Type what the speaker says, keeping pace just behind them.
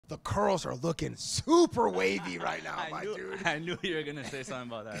The curls are looking super wavy right now, my dude. I knew you were going to say something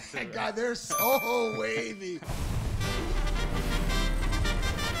about that, too. God, they're so wavy.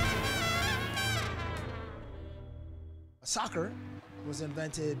 Soccer was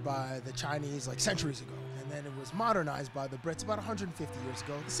invented by the Chinese like centuries ago, and then it was modernized by the Brits about 150 years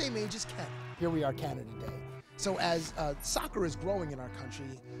ago, the same age as Canada. Here we are, Canada Day. So as soccer is growing in our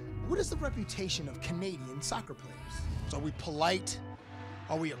country, what is the reputation of Canadian soccer players? So are we polite?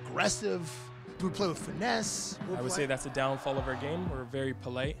 Are we aggressive? Do we play with finesse? I would say that's the downfall of our game. We're very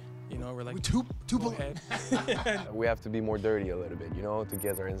polite. You know, we're like, too polite. We have to be more dirty a little bit, you know, to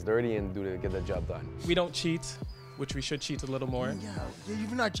get our hands dirty and get the job done. We don't cheat, which we should cheat a little more. Yeah, if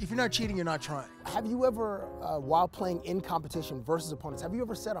you're not cheating, you're not trying. Have you ever, while playing in competition versus opponents, have you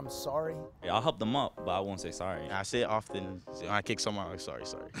ever said, I'm sorry? Yeah, I'll help them up, but I won't say sorry. I say it often. When I kick someone, I'm like, sorry.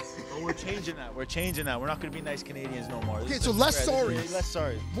 But we're changing that. We're changing that. We're not going to be nice Canadians no more. Okay, so less sorry. Less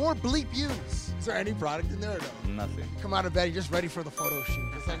sorry. More bleep use. Is there any product in there or no? Nothing. Come out of bed, you're just ready for the photo shoot.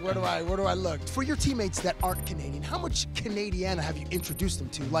 It's like, where do I look? For your teammates that aren't Canadian, how much Canadiana have you introduced them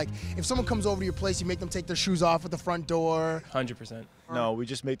to? Like, if someone comes over to your place, you make them take their shoes off at the front door. 100%. No, we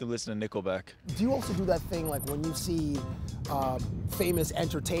just make them listen to Nickelback. Do you also do that thing like when you see famous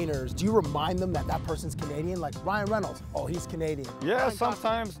entertainers, do you remind them that that person's Canadian? Like Ryan Reynolds, oh, he's Canadian. Yeah,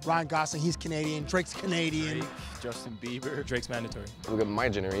 sometimes. Ryan Gosling, he's Canadian. Drake's Canadian. Drake, Justin Bieber. Drake's mandatory. Look at my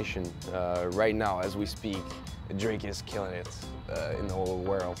generation. Right now, as we speak, Drake is killing it in the whole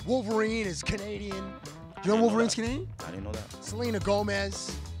world. Wolverine is Canadian. Do you know Wolverine's Canadian? I didn't know that. Selena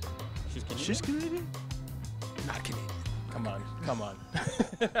Gomez. She's Canadian? Not Canadian. Come on.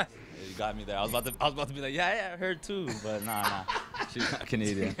 You got me there. I was about to be like, yeah, her too, but nah. She's not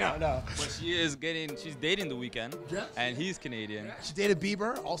Canadian. No. But she's dating The Weeknd, and he's Canadian. She dated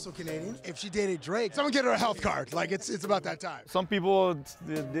Bieber, also Canadian. If she dated Drake, someone get her a health card. Like, it's about that time. Some people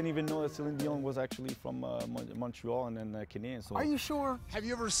didn't even know that Celine Dion was actually from Montreal and then Canadian. So. Are you sure? Have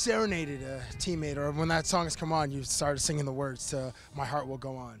you ever serenaded a teammate, or when that song has come on, you started singing the words to My Heart Will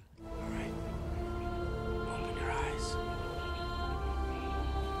Go On? All right. Open your eyes.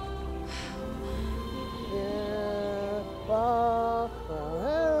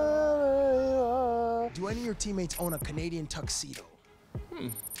 Do any of your teammates own a Canadian tuxedo?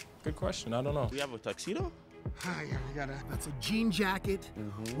 Good question. I don't know. We have a tuxedo? Yeah, you gotta. That's a jean jacket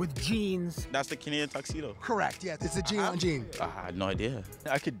with jeans. That's the Canadian tuxedo? Correct, yeah. It's a jean on jean. I had no idea.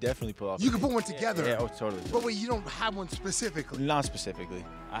 I could definitely pull off. You can put one together. Yeah, oh, totally. But wait, you don't have one specifically? Not specifically.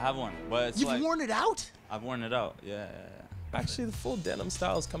 I have one, but it's You've worn it out? I've worn it out, yeah. Actually, the full denim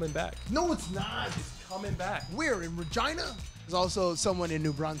style is coming back. No, it's not. It's coming back. Where, in Regina? There's also someone in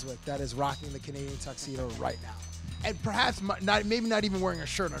New Brunswick that is rocking the Canadian tuxedo right now. And perhaps maybe not even wearing a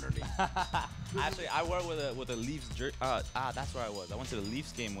shirt underneath. Actually, I wore it with a Leafs jersey. That's where I was. I went to the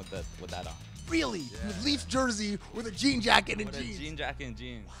Leafs game with that on. Really? Yeah. With Leafs jersey with a jean jacket and jeans? With a jean jacket and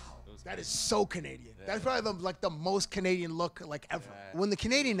jeans. Wow, that is so Canadian. Yeah. That's probably the most Canadian look like ever. Yeah. When the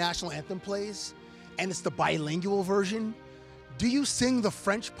Canadian national anthem plays, and it's the bilingual version, do you sing the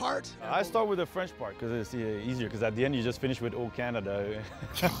French part? I start with the French part because it's easier, because at the end you just finish with "Oh Canada."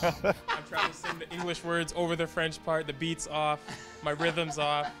 I'm trying to sing the English words over the French part, the beat's off, my rhythm's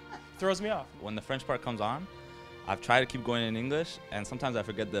off. Throws me off. When the French part comes on, I've tried to keep going in English, and sometimes I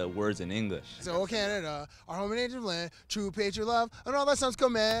forget the words in English. So, "Oh Canada, our home and native land, true patriot love," and all that sounds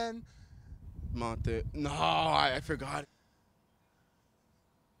good, man. No, I forgot.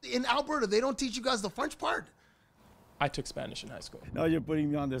 In Alberta, they don't teach you guys the French part? I took Spanish in high school. No, you're putting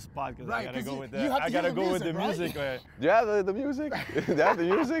me on the spot because Right, I gotta go with the music, music. Yeah, the music. Yeah, the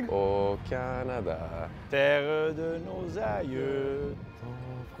music. Oh Canada, terre de nos aïeux,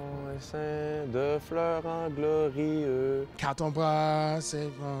 ton front est ceint de fleurs en glorieux. Car ton bras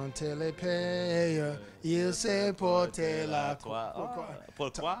s'est vanté l'épée, il s'est porté la croix.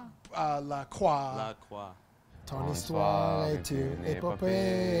 Pourquoi? La croix. La croix. Ton histoire est une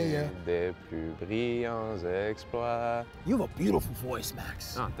épopée des plus brillants exploits. You have a beautiful voice,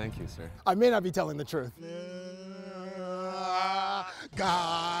 Max. Oh, thank you, sir. I may not be telling the truth.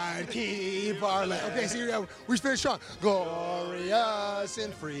 God keep our land. Okay, so here we go. We finished strong. Glorious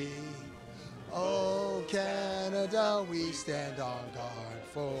and free. Oh, Canada, we stand on guard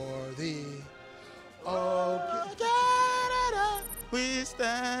for thee. Oh, Canada, we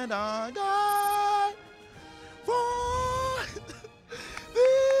stand on guard for thee.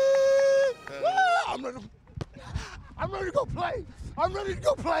 I'm ready to go play.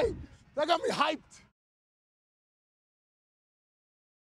 That got me hyped.